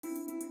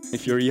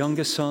If you're a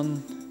younger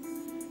son,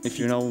 if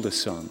you're an older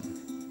son,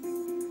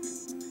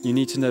 you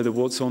need to know that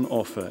what's on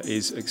offer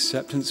is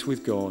acceptance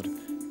with God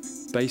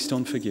based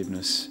on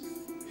forgiveness,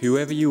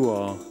 whoever you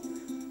are,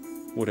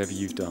 whatever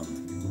you've done.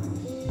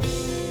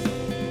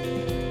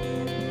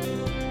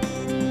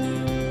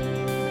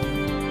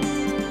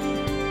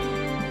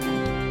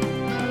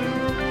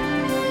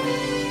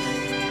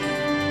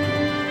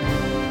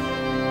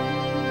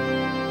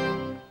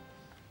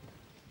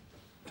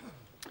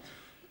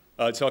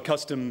 It's our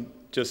custom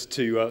just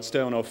to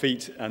stay on our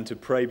feet and to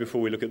pray before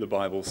we look at the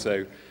Bible,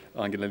 so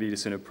I'm going to lead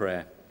us in a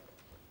prayer.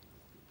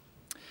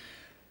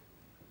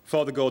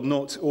 Father God,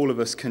 not all of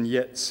us can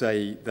yet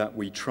say that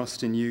we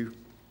trust in you,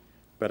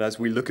 but as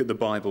we look at the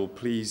Bible,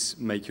 please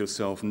make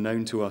yourself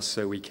known to us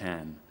so we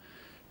can.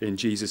 In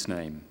Jesus'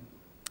 name,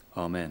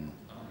 amen.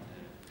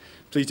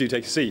 Please do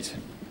take a seat.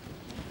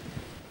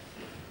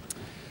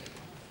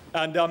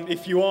 And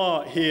if you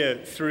are here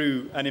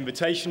through an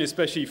invitation,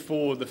 especially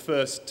for the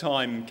first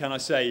time, can I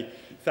say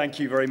thank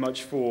you very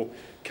much for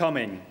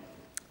coming.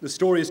 The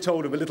story is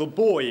told of a little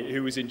boy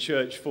who was in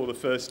church for the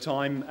first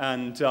time,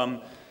 and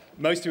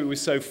most of it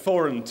was so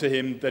foreign to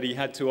him that he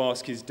had to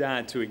ask his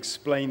dad to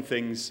explain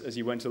things as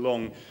he went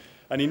along.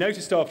 And he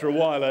noticed after a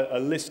while a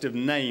list of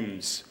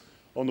names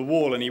on the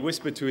wall, and he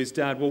whispered to his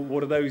dad, "Well,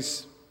 what are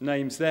those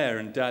names there?"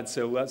 And Dad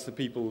said, "Well, that's the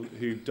people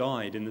who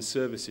died in the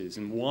services."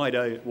 And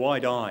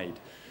wide-eyed,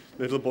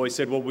 the little boy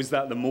said, "Well, was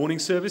that the morning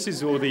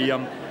services or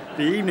the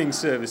evening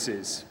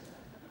services?"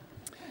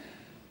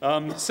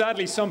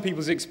 Sadly, some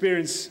people's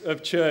experience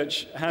of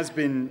church has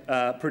been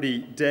pretty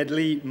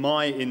deadly.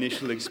 My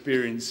initial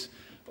experience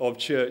of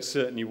church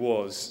certainly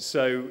was.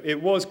 So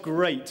it was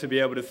great to be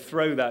able to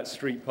throw that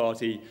street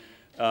party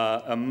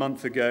a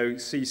month ago,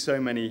 see so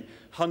many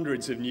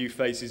hundreds of new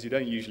faces who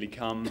don't usually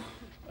come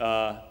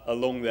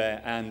along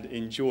there and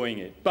enjoying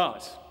it.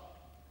 But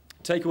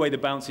take away the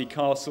bouncy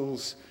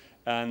castles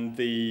and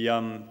the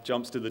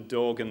jumps to the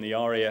dog and the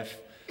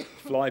RAF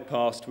fly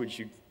past, which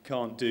you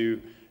can't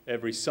do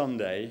every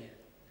Sunday.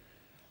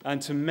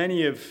 And to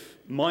many of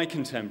my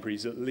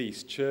contemporaries, at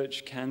least,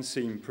 church can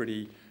seem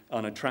pretty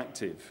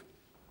unattractive.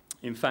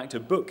 In fact, a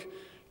book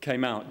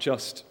came out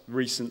just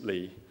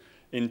recently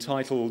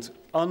entitled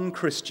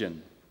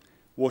 "Unchristian: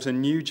 What a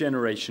New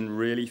Generation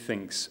Really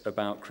Thinks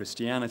About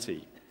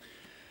Christianity."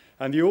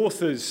 And the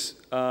authors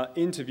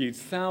interviewed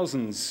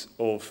thousands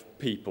of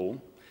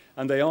people,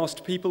 and they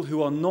asked people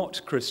who are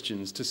not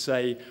Christians to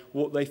say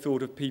what they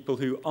thought of people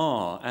who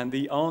are, and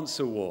the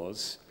answer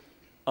was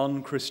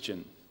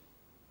unchristian.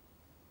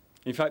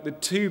 In fact, the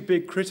two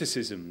big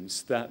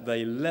criticisms that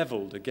they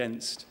leveled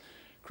against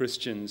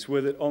Christians were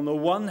that on the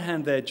one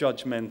hand they're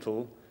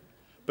judgmental,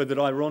 but that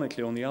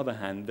ironically on the other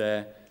hand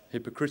they're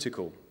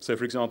hypocritical. So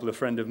for example, a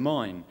friend of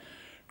mine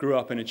grew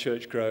up in a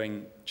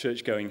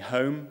church-going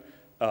home,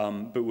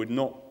 but would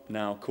not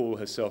now call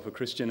herself a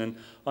Christian. And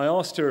I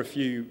asked her a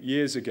few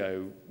years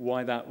ago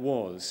why that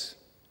was.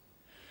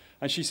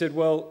 And she said,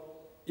 well,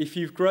 if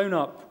you've grown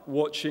up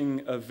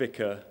watching a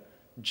vicar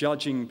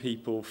judging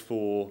people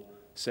for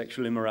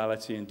sexual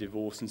immorality and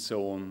divorce and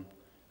so on,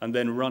 and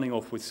then running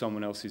off with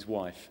someone else's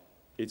wife,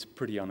 it's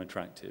pretty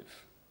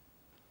unattractive.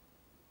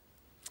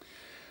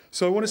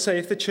 So I want to say,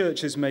 if the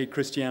church has made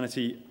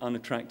Christianity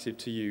unattractive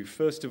to you,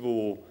 first of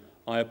all,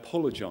 I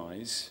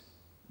apologize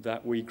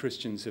that we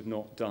Christians have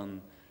not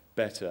done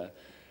better.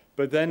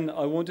 But then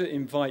I want to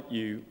invite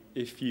you,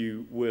 if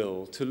you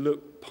will, to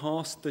look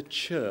past the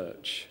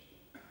church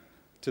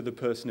to the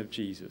person of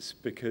Jesus,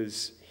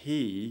 because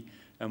he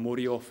and what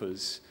he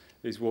offers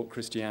is what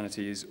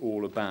Christianity is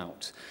all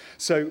about.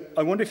 So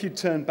I wonder if you'd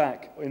turn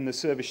back in the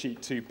service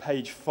sheet to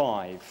page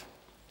 5.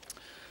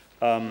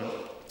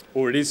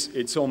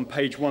 It's on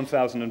page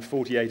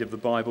 1048 of the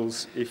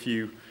Bibles, if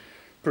you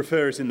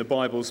prefer it in the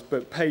Bibles,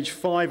 but page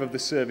 5 of the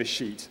service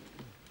sheet,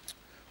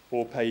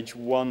 or page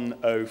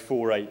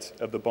 1048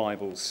 of the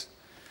Bibles,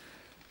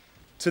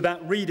 to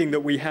that reading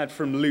that we had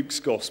from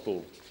Luke's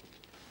Gospel.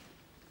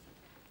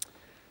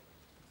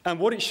 And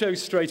what it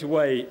shows straight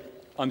away,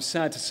 I'm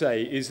sad to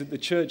say, is that the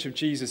church of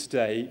Jesus'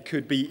 day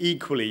could be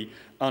equally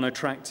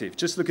unattractive.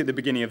 Just look at the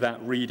beginning of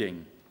that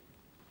reading.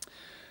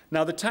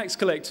 Now the tax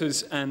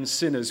collectors and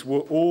sinners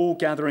were all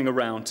gathering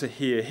around to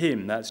hear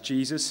him, that's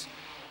Jesus,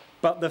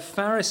 but the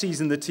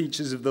Pharisees and the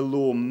teachers of the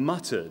law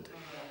muttered,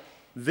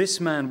 "This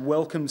man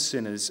welcomes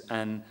sinners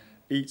and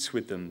eats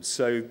with them."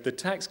 So the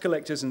tax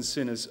collectors and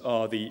sinners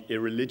are the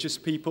irreligious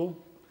people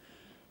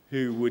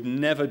who would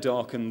never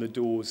darken the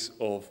doors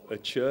of a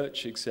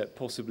church except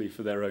possibly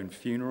for their own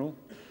funeral.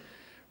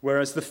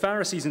 Whereas the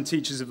Pharisees and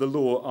teachers of the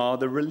law are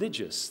the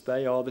religious.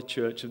 They are the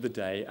church of the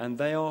day, and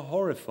they are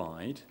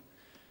horrified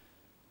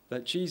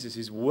that Jesus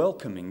is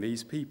welcoming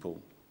these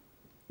people,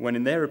 when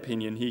in their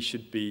opinion he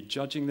should be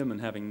judging them and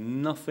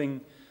having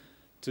nothing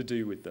to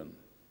do with them.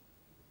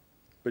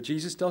 But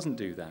Jesus doesn't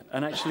do that.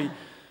 And actually,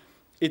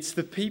 it's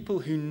the people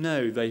who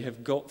know they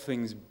have got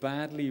things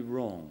badly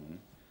wrong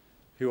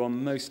who are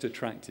most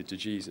attracted to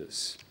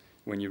Jesus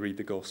when you read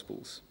the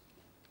Gospels.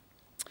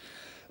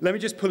 Let me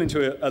just pull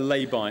into a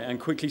lay-by and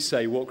quickly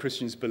say what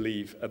Christians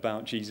believe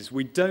about Jesus.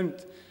 We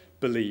don't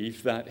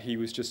believe that he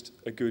was just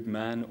a good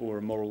man or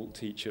a moral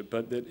teacher,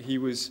 but that he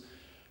was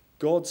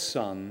God's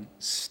Son,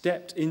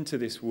 stepped into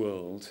this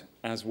world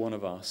as one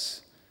of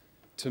us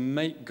to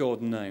make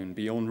God known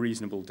beyond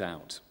reasonable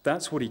doubt.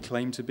 That's what he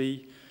claimed to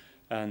be,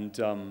 and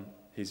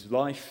his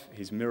life,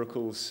 his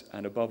miracles,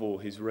 and above all,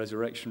 his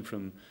resurrection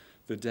from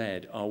the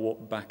dead are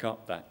what back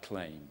up that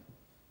claim.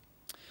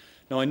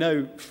 Now, I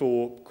know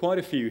for quite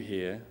a few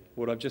here,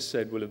 what I've just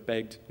said will have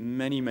begged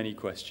many, many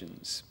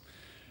questions.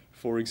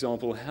 For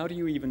example, how do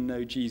you even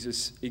know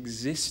Jesus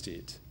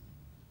existed,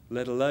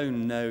 let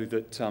alone know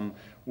that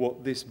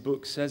what this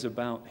book says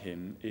about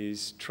him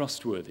is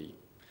trustworthy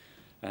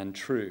and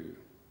true?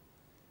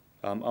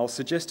 I'll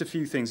suggest a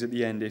few things at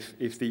the end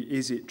if the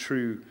is it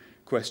true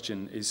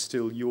question is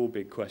still your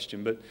big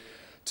question. But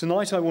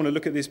tonight I want to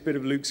look at this bit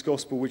of Luke's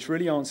gospel which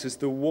really answers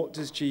the what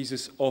does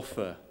Jesus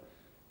offer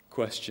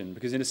question,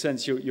 because in a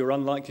sense you're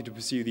unlikely to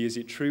pursue the is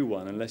it true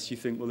one unless you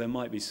think, well, there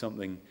might be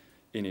something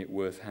in it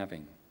worth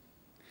having.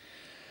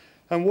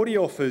 And what he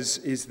offers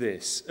is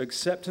this: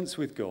 acceptance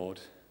with God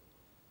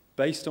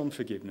based on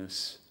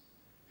forgiveness,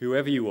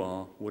 whoever you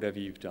are, whatever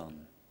you've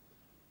done.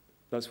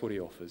 That's what he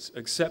offers.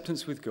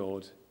 Acceptance with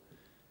God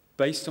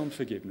based on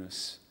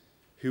forgiveness,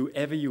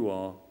 whoever you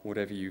are,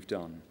 whatever you've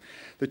done.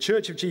 The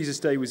Church of Jesus'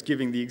 day was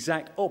giving the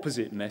exact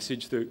opposite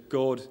message, that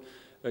God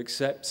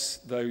accepts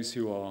those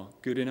who are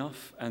good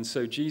enough. And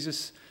so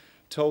Jesus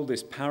told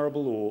this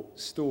parable or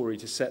story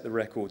to set the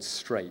record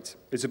straight.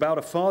 It's about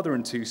a father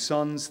and two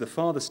sons. The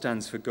father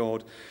stands for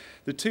God.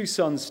 The two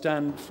sons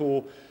stand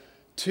for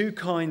two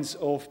kinds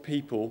of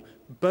people,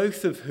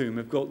 both of whom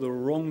have got the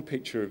wrong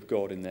picture of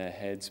God in their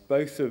heads,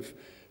 both of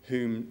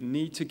whom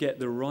need to get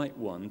the right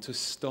one to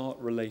start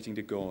relating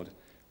to God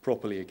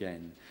properly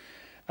again.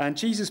 And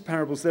Jesus'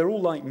 parables, they're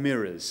all like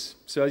mirrors.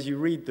 So as you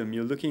read them,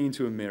 you're looking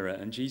into a mirror,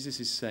 and Jesus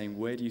is saying,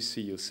 where do you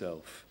see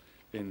yourself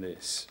in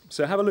this?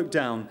 So have a look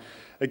down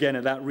again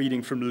at that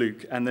reading from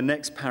Luke and the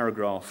next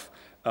paragraph,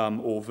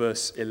 or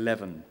verse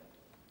 11.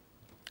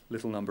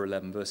 Little number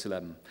 11, verse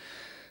 11.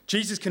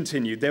 Jesus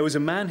continued, there was a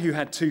man who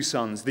had two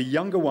sons. The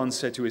younger one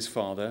said to his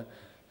father,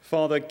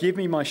 Father, give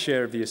me my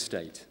share of the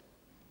estate.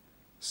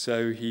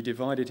 So he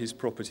divided his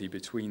property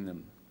between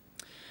them.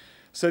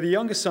 So the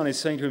younger son is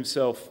saying to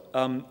himself,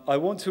 I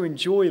want to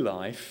enjoy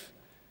life,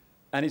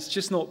 and it's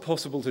just not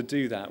possible to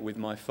do that with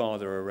my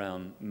father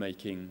around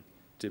making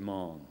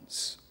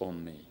demands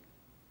on me.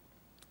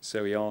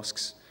 So he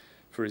asks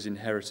for his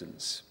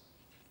inheritance.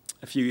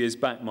 A few years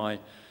back, my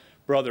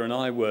brother and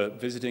I were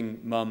visiting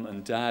Mum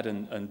and Dad,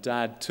 and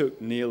Dad took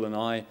Neil and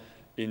I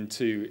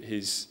into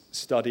his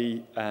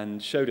study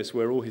and showed us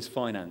where all his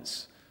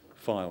finance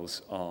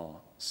files are,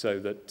 so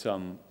that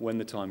when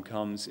the time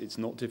comes, it's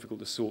not difficult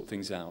to sort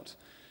things out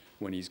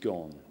when he's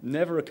gone.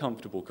 Never a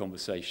comfortable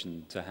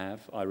conversation to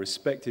have. I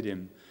respected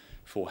him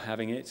for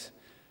having it.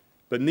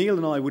 But Neil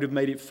and I would have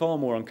made it far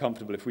more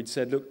uncomfortable if we'd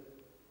said, look,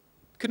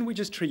 couldn't we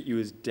just treat you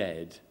as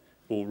dead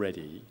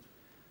already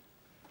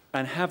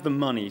and have the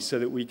money so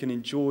that we can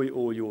enjoy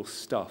all your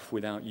stuff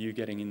without you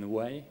getting in the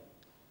way?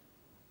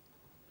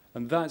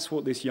 And that's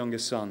what this younger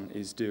son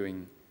is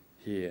doing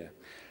here.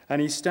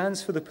 And he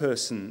stands for the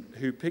person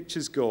who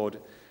pictures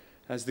God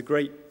as the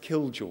great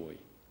killjoy.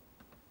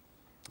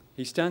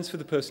 He stands for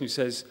the person who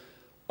says,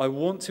 I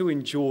want to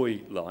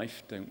enjoy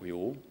life, don't we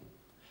all?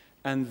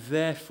 And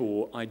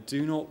therefore, I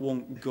do not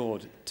want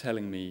God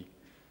telling me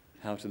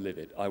how to live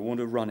it. I want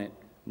to run it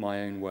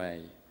my own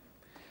way.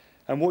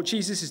 And what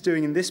Jesus is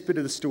doing in this bit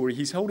of the story,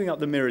 he's holding up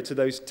the mirror to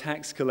those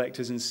tax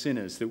collectors and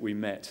sinners that we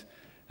met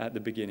at the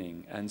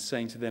beginning and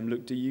saying to them,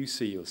 look, do you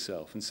see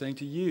yourself? And saying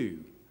to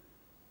you,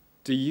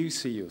 do you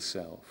see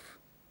yourself?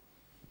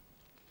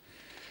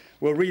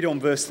 Well, read on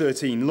verse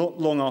 13. Not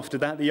long after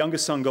that, the younger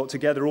son got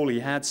together all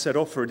he had, set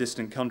off for a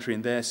distant country,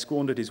 and there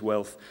squandered his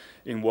wealth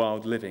in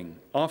wild living.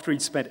 After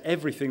he'd spent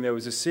everything, there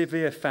was a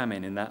severe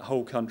famine in that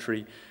whole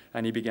country,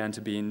 and he began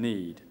to be in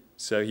need.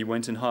 So he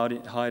went and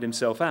hired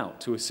himself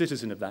out to a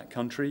citizen of that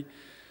country,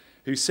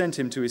 who sent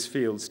him to his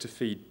fields to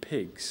feed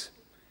pigs.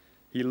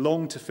 He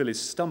longed to fill his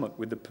stomach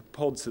with the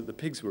pods that the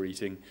pigs were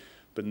eating,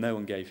 but no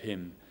one gave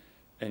him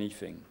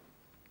anything.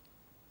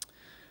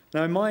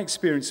 Now, in my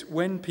experience,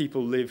 when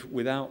people live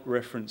without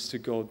reference to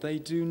God, they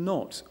do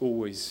not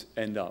always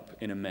end up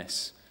in a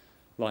mess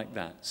like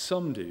that.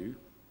 Some do,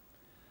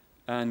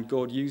 and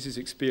God uses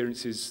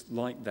experiences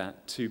like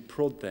that to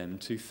prod them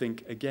to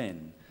think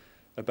again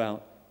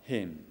about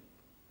him.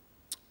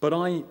 But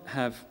I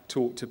have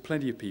talked to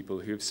plenty of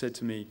people who have said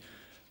to me,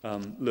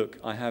 look,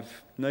 I have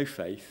no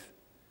faith,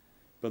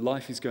 but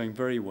life is going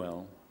very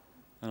well,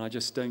 and I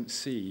just don't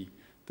see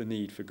the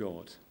need for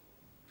God.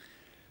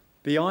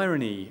 The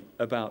irony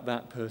about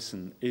that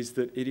person is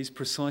that it is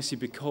precisely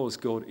because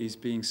God is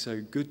being so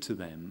good to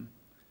them,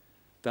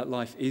 that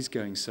life is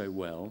going so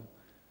well,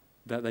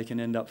 that they can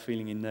end up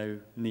feeling in no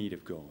need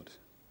of God.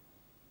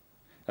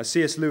 As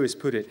C.S. Lewis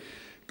put it,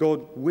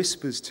 God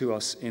whispers to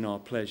us in our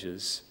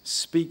pleasures,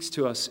 speaks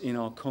to us in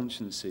our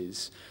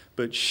consciences,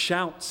 but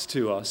shouts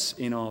to us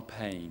in our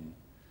pain.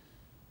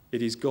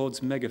 It is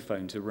God's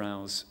megaphone to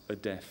rouse a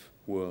deaf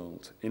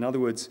world. In other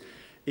words,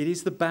 it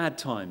is the bad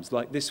times,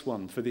 like this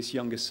one for this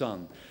younger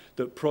son,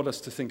 that prod us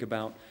to think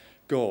about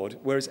God,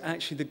 whereas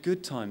actually the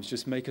good times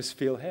just make us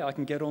feel, hey, I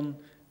can get on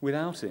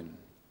without him.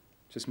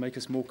 Just make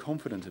us more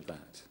confident of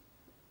that.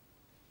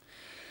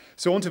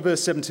 So on to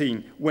verse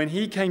 17. When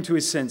he came to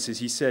his senses,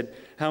 he said,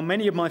 how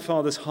many of my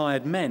father's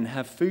hired men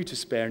have food to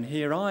spare, and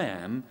here I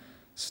am,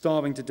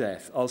 starving to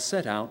death. I'll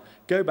set out,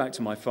 go back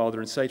to my father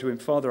and say to him,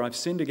 Father, I've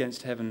sinned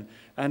against heaven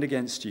and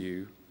against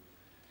you.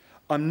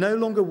 I'm no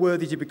longer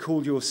worthy to be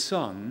called your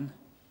son.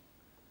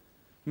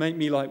 Make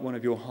me like one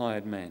of your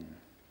hired men.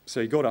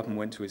 So he got up and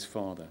went to his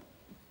father.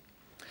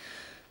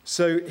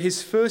 So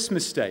his first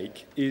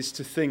mistake is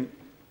to think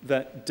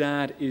that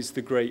dad is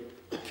the great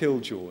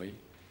killjoy.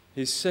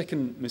 His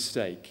second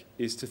mistake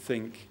is to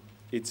think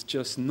it's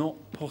just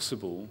not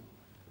possible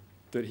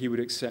that he would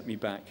accept me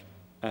back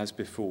as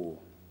before.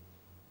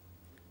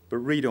 But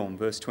read on,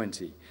 verse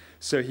 20.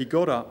 So he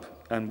got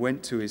up and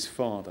went to his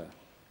father.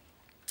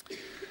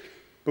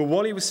 But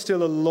while he was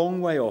still a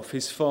long way off,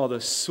 his father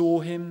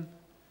saw him,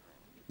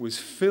 was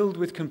filled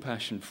with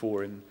compassion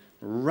for him,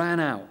 ran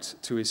out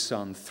to his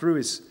son, threw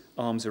his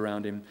arms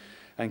around him,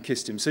 and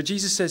kissed him. So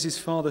Jesus says his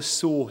father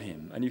saw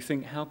him. And you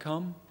think, how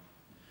come?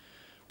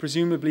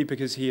 Presumably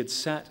because he had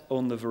sat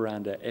on the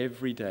veranda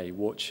every day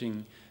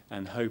watching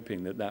and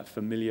hoping that that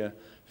familiar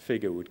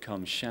figure would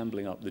come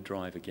shambling up the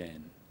drive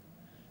again.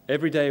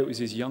 Every day it was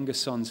his younger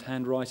son's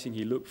handwriting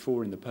he looked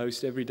for in the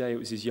post. Every day it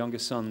was his younger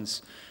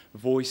son's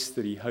voice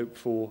that he hoped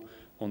for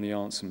on the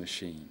answer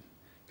machine.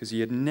 Because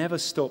he had never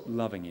stopped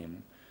loving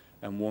him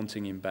and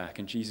wanting him back.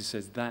 And Jesus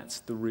says that's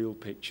the real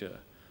picture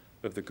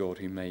of the God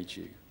who made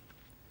you.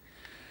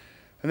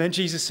 And then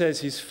Jesus says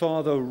his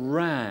father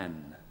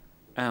ran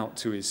out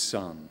to his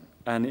son.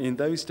 And in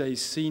those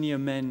days, senior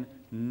men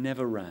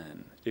never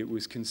ran. It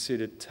was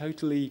considered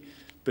totally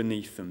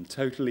beneath them,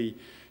 totally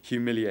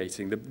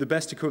humiliating. The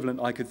best equivalent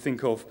I could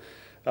think of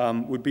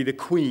would be the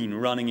Queen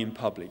running in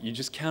public. You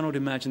just cannot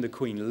imagine the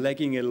Queen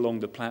legging it along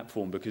the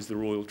platform because the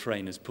royal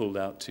train has pulled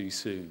out too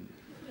soon,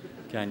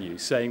 can you?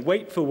 Saying,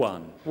 wait for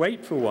one,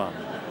 wait for one.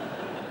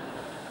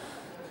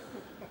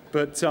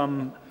 But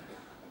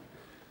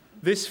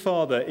this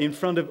father, in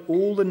front of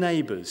all the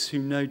neighbours who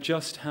know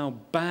just how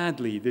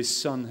badly this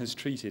son has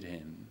treated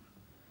him,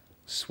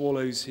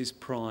 swallows his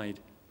pride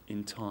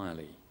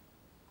entirely.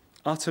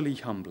 Utterly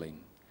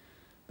humbling.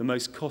 The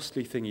most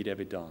costly thing he'd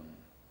ever done.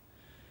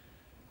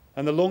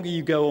 And the longer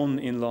you go on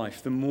in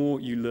life, the more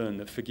you learn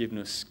that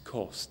forgiveness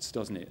costs,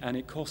 doesn't it? And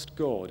it cost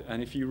God.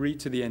 And if you read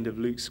to the end of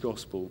Luke's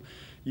gospel,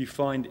 you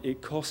find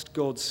it cost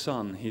God's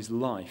Son his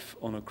life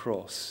on a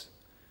cross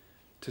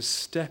to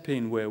step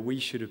in where we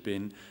should have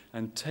been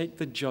and take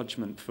the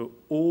judgment for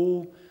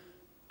all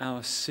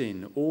our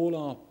sin, all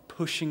our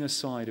pushing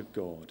aside of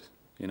God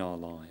in our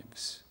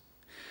lives.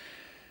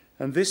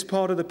 And this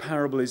part of the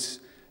parable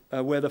is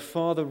where the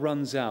father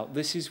runs out.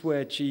 This is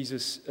where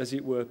Jesus, as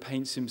it were,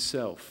 paints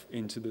himself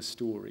into the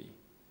story.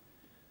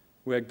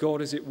 Where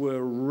God, as it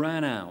were,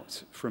 ran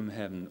out from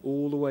heaven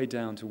all the way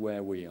down to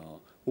where we are,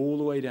 all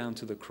the way down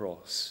to the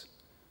cross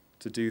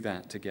to do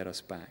that, to get us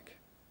back.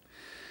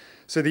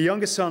 So the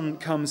younger son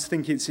comes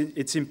thinking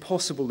it's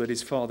impossible that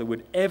his father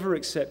would ever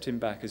accept him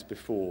back as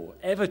before,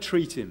 ever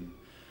treat him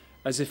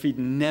as if he'd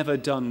never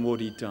done what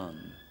he'd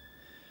done.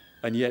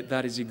 And yet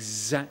that is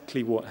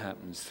exactly what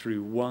happens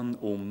through one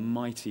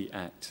almighty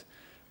act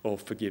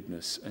of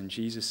forgiveness. And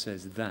Jesus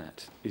says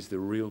that is the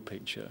real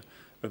picture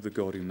of the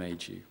God who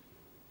made you.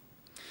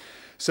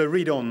 So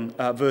read on,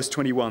 verse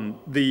 21.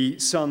 The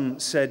son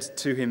said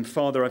to him,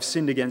 Father, I've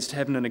sinned against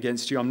heaven and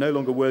against you. I'm no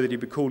longer worthy to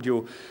be called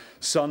your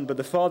son. But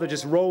the father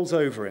just rolls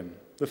over him.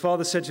 The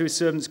father said to his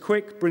servants,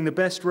 quick, bring the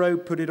best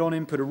robe, put it on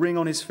him, put a ring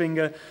on his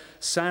finger,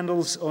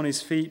 sandals on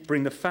his feet,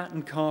 bring the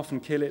fattened calf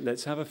and kill it.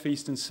 Let's have a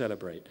feast and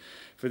celebrate.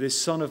 For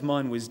this son of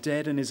mine was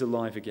dead and is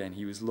alive again.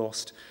 He was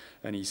lost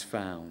and he's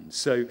found.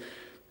 So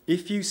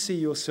if you see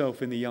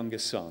yourself in the younger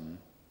son,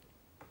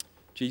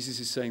 Jesus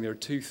is saying there are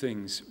two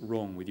things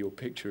wrong with your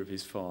picture of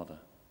his father.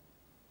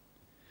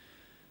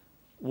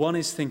 One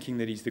is thinking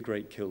that he's the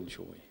great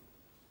killjoy.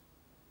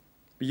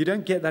 But you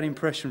don't get that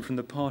impression from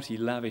the party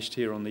lavished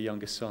here on the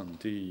younger son,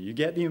 do you? You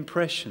get the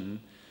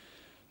impression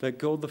that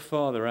God the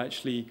Father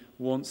actually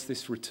wants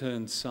this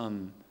returned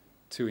son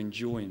to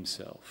enjoy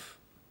himself.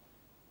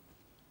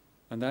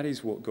 And that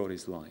is what God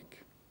is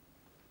like.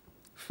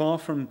 Far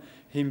from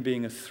him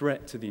being a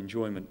threat to the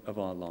enjoyment of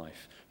our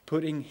life,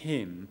 putting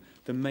him,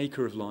 the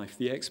maker of life,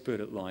 the expert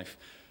at life,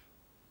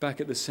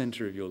 back at the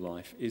center of your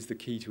life is the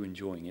key to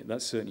enjoying it.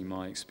 That's certainly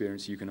my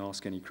experience. You can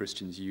ask any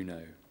Christians you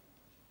know.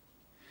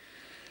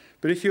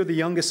 But if you're the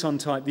younger son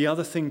type, the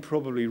other thing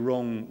probably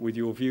wrong with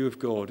your view of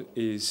God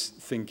is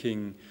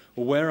thinking,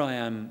 well, where I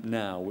am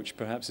now, which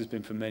perhaps has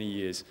been for many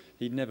years,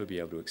 he'd never be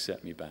able to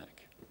accept me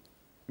back.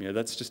 You know,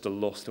 that's just a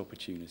lost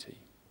opportunity.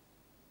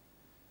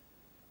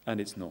 And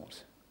it's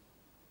not.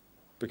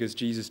 Because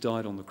Jesus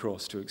died on the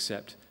cross to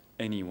accept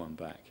anyone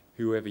back,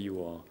 whoever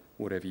you are,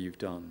 whatever you've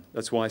done.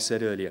 That's why I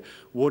said earlier,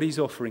 what he's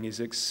offering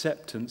is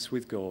acceptance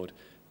with God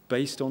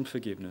based on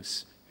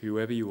forgiveness,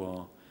 whoever you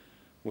are,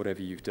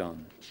 whatever you've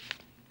done.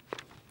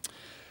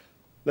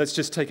 Let's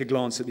just take a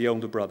glance at the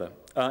older brother.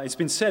 It's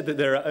been said that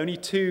there are only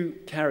two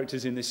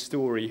characters in this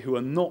story who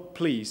are not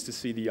pleased to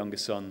see the younger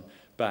son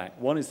back.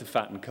 One is the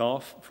fattened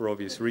calf, for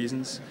obvious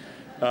reasons.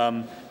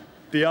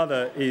 The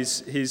other is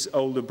his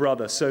older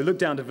brother. So look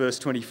down to verse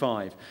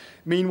 25.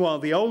 Meanwhile,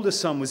 the older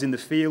son was in the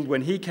field.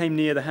 When he came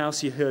near the house,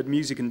 he heard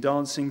music and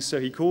dancing. So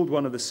he called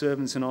one of the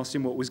servants and asked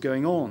him what was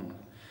going on.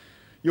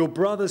 Your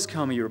brother's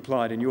come, he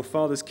replied, and your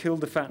father's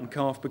killed the fattened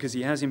calf because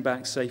he has him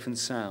back safe and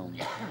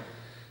sound.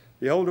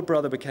 The older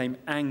brother became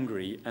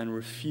angry and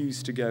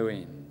refused to go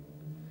in.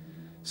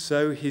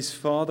 So his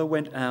father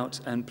went out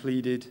and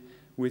pleaded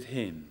with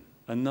him.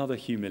 Another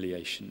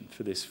humiliation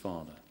for this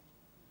father.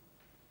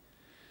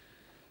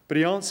 But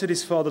he answered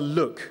his father,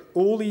 look,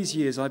 all these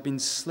years I've been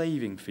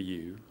slaving for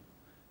you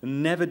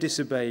and never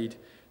disobeyed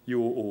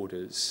your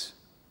orders.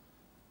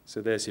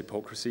 So there's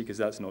hypocrisy, because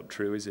that's not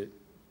true, is it?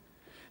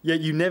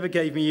 Yet you never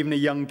gave me even a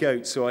young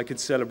goat so I could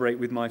celebrate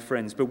with my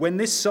friends. But when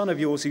this son of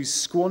yours who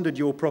squandered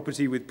your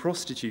property with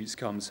prostitutes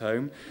comes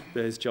home,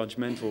 there's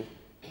judgmental.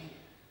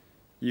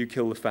 You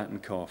kill the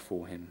fattened calf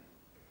for him.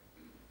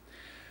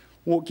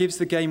 What gives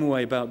the game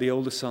away about the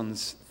older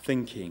son's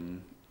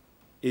thinking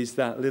is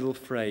that little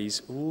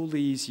phrase, all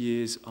these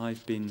years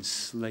I've been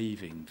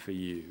slaving for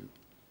you.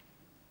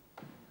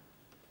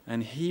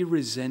 And he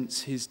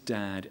resents his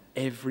dad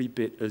every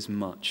bit as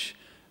much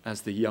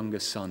as the younger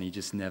son. He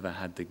just never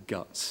had the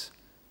guts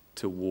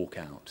to walk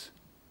out.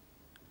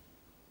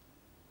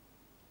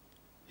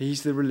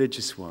 He's the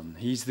religious one.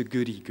 He's the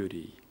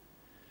goody-goody.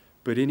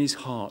 But in his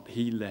heart,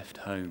 he left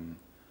home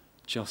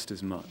just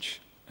as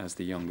much as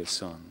the younger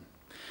son.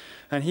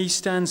 And he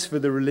stands for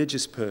the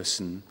religious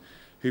person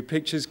who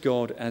pictures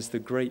God as the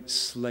great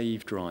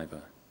slave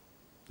driver,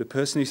 the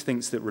person who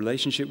thinks that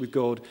relationship with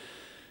God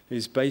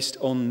is based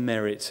on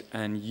merit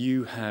and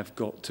you have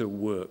got to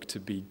work to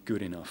be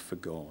good enough for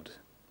God.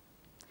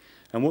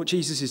 And what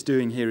Jesus is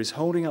doing here is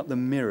holding up the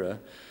mirror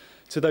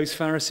to those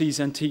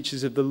Pharisees and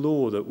teachers of the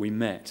law that we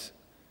met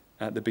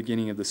at the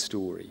beginning of the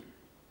story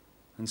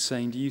and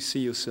saying, do you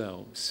see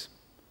yourselves?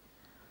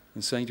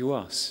 And saying to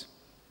us,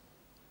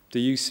 do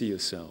you see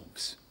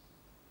yourselves?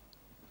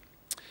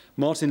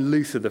 Martin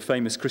Luther, the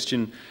famous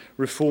Christian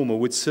reformer,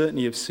 would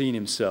certainly have seen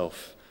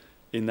himself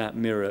in that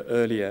mirror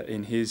earlier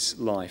in his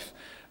life.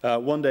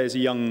 One day as a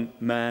young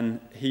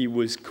man, he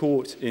was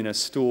caught in a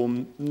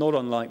storm not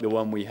unlike the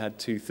one we had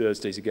 2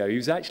 Thursdays ago. He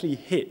was actually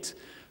hit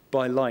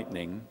by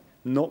lightning,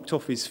 knocked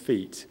off his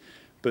feet,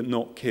 but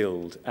not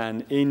killed.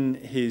 And in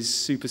his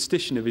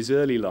superstition of his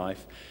early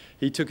life,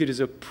 he took it as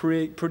a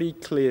pretty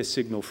clear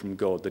signal from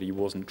God that he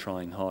wasn't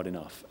trying hard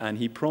enough. And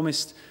he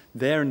promised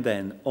there and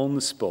then, on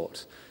the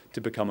spot, to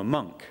become a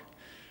monk,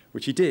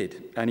 which he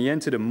did. And he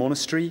entered a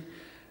monastery,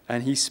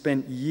 and he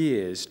spent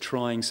years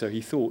trying, so he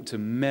thought, to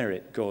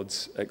merit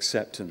God's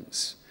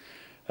acceptance.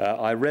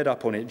 I read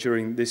up on it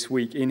during this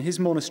week. In his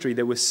monastery,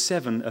 there were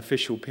 7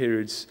 official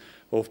periods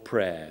of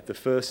prayer, the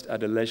first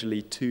at a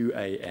leisurely 2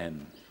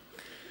 a.m.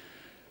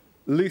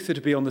 Luther,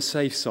 to be on the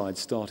safe side,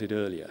 started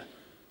earlier.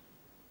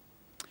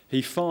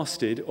 He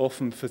fasted,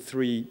 often for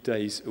 3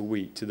 days a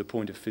week, to the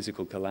point of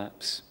physical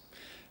collapse.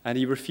 And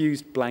he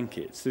refused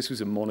blankets. This was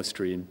a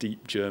monastery in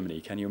deep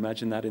Germany. Can you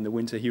imagine that in the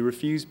winter? He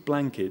refused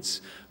blankets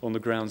on the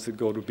grounds that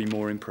God would be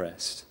more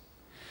impressed.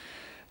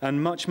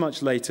 And much,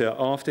 much later,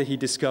 after he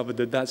discovered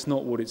that that's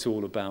not what it's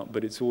all about,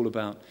 but it's all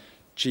about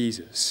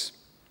Jesus,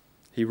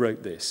 he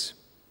wrote this: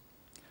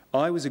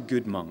 I was a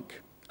good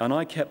monk, and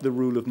I kept the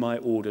rule of my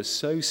order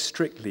so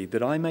strictly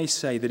that I may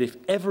say that if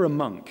ever a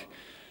monk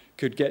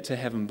could get to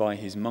heaven by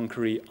his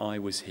monkery, I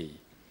was he.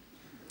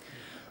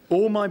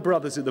 All my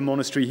brothers at the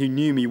monastery who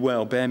knew me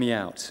well bear me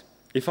out.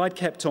 If I'd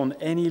kept on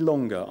any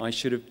longer, I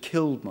should have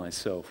killed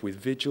myself with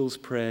vigils,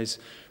 prayers,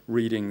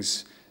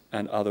 readings,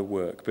 and other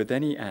work. But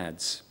then he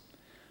adds,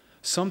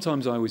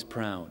 sometimes I was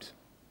proud,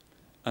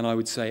 and I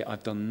would say,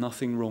 I've done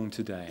nothing wrong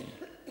today.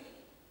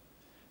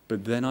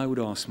 But then I would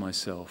ask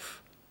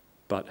myself,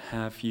 but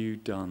have you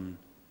done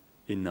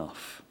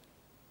enough?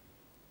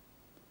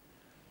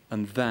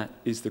 And that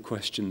is the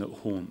question that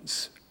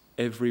haunts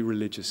every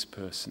religious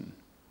person.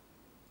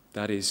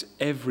 That is,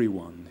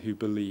 everyone who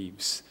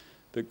believes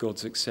that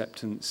God's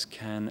acceptance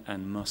can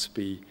and must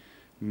be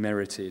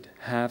merited.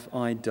 Have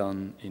I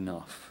done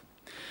enough?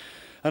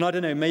 And I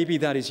don't know, maybe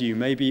that is you.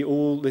 Maybe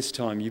all this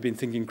time you've been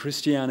thinking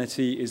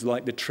Christianity is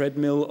like the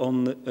treadmill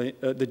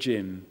at the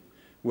gym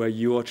where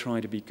you are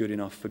trying to be good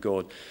enough for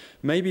God.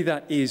 Maybe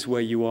that is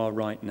where you are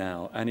right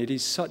now. And it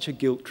is such a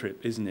guilt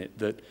trip, isn't it,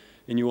 that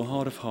in your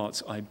heart of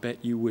hearts, I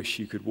bet you wish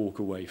you could walk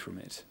away from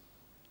it.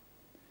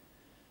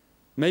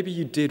 Maybe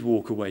you did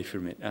walk away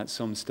from it at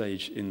some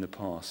stage in the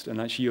past, and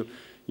actually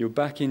you're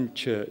back in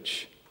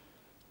church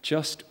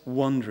just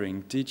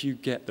wondering, did you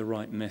get the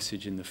right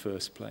message in the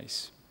first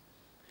place?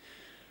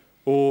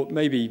 Or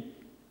maybe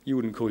you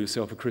wouldn't call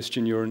yourself a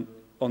Christian, you're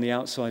on the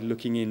outside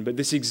looking in, but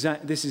this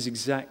is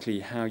exactly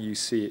how you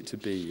see it to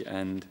be,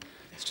 and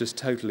it's just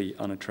totally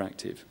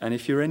unattractive. And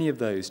if you're any of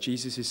those,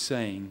 Jesus is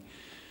saying,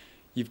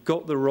 You've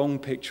got the wrong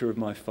picture of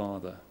my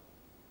Father.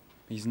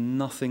 He's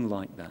nothing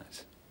like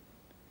that.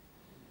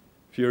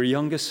 If you're a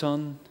younger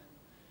son,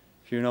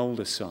 if you're an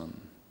older son,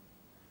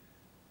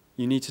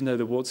 you need to know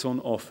that what's on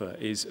offer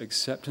is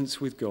acceptance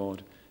with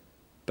God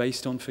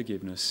based on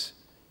forgiveness,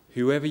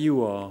 whoever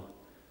you are,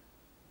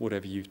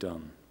 whatever you've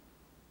done.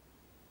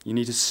 You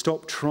need to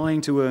stop trying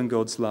to earn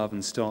God's love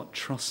and start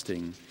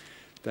trusting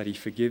that he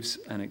forgives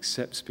and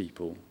accepts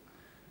people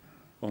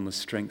on the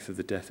strength of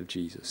the death of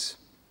Jesus.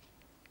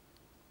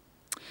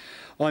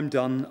 I'm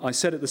done. I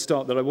said at the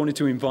start that I wanted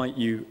to invite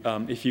you,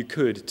 if you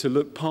could, to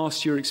look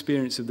past your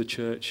experience of the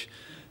church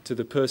to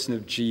the person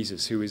of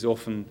Jesus, who is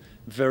often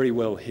very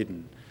well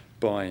hidden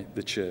by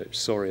the church.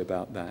 Sorry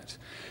about that.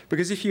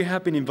 Because if you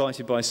have been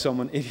invited by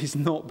someone, it is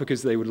not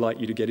because they would like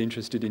you to get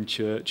interested in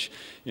church,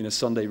 in a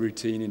Sunday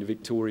routine, in a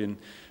Victorian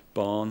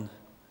barn.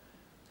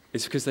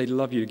 It's because they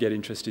love you to get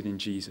interested in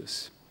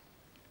Jesus.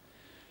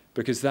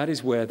 Because that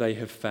is where they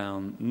have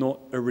found not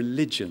a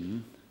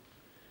religion,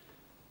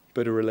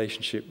 but a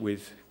relationship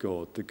with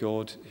God, the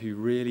God who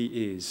really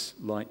is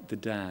like the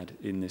dad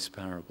in this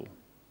parable.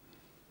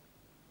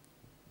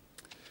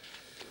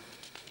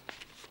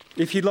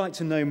 If you'd like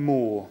to know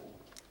more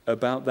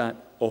about that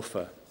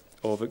offer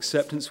of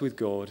acceptance with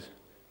God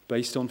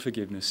based on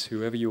forgiveness,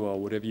 whoever you are,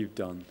 whatever you've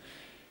done,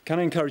 can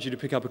I encourage you to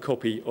pick up a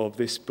copy of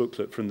this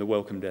booklet from the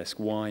Welcome Desk,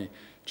 Why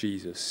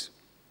Jesus?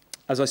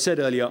 As I said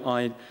earlier,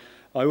 I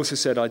also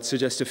said I'd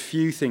suggest a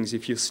few things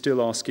if you're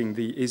still asking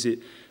the is it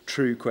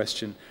true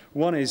question.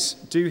 One is,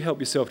 do help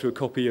yourself to a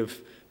copy of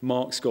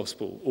Mark's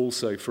Gospel,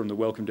 also from the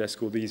Welcome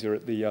Desk, or these are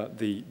at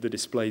the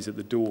displays at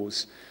the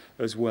doors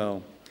as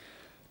well.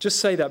 Just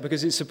say that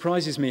because it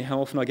surprises me how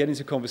often I get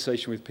into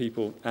conversation with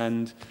people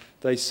and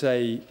they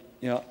say,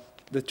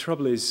 the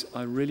trouble is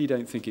I really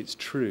don't think it's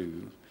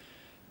true.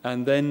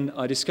 And then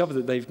I discover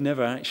that they've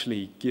never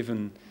actually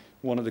given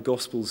one of the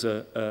Gospels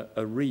a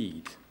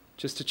read,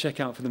 just to check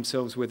out for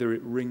themselves whether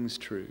it rings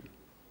true.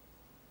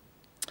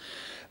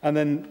 And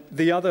then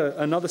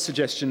another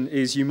suggestion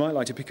is you might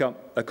like to pick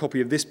up a copy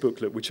of this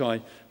booklet, which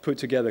I put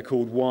together,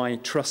 called Why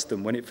Trust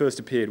Them. When it first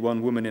appeared,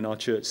 one woman in our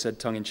church said,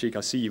 tongue-in-cheek,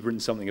 I see you've written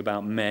something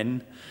about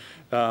men.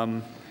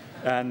 I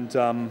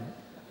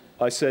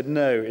said,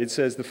 no, it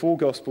says the four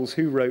Gospels,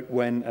 who wrote,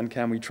 when, and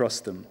can we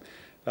trust them?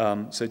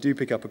 So do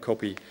pick up a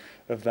copy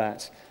of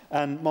that.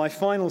 And my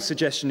final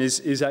suggestion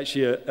is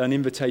actually an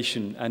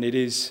invitation, and it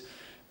is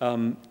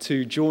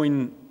to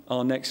join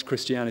our next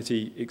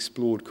Christianity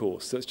Explored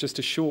course. That's just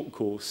a short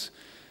course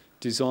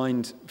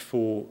designed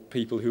for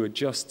people who are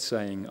just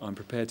saying, I'm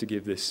prepared to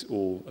give this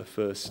all a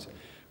first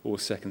or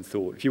second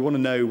thought. If you want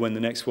to know when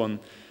the next one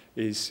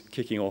is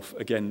kicking off,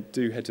 again,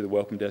 do head to the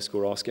Welcome Desk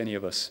or ask any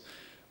of us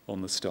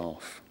on the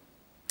staff.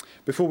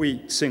 Before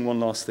we sing one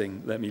last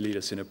thing, let me lead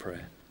us in a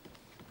prayer.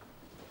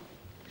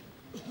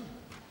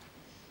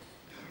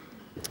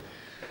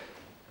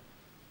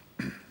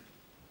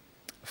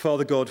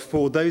 Father God,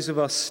 for those of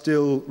us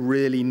still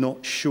really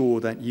not sure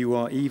that you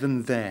are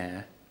even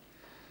there,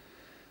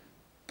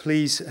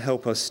 please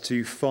help us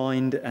to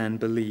find and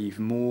believe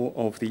more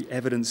of the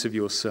evidence of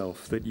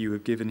yourself that you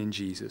have given in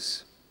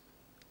Jesus.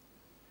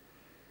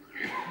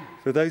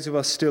 For those of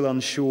us still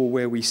unsure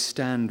where we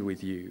stand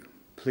with you,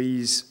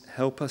 please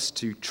help us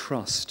to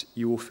trust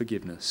your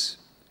forgiveness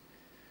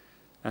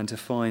and to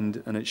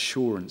find an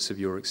assurance of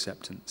your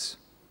acceptance.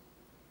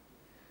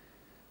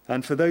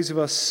 And for those of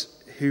us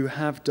who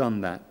have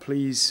done that,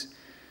 please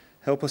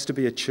help us to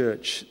be a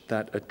church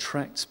that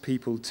attracts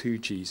people to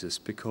Jesus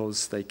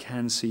because they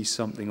can see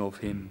something of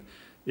him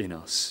in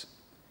us.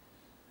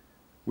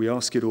 We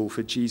ask it all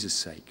for Jesus'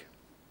 sake.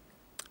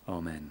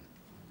 Amen.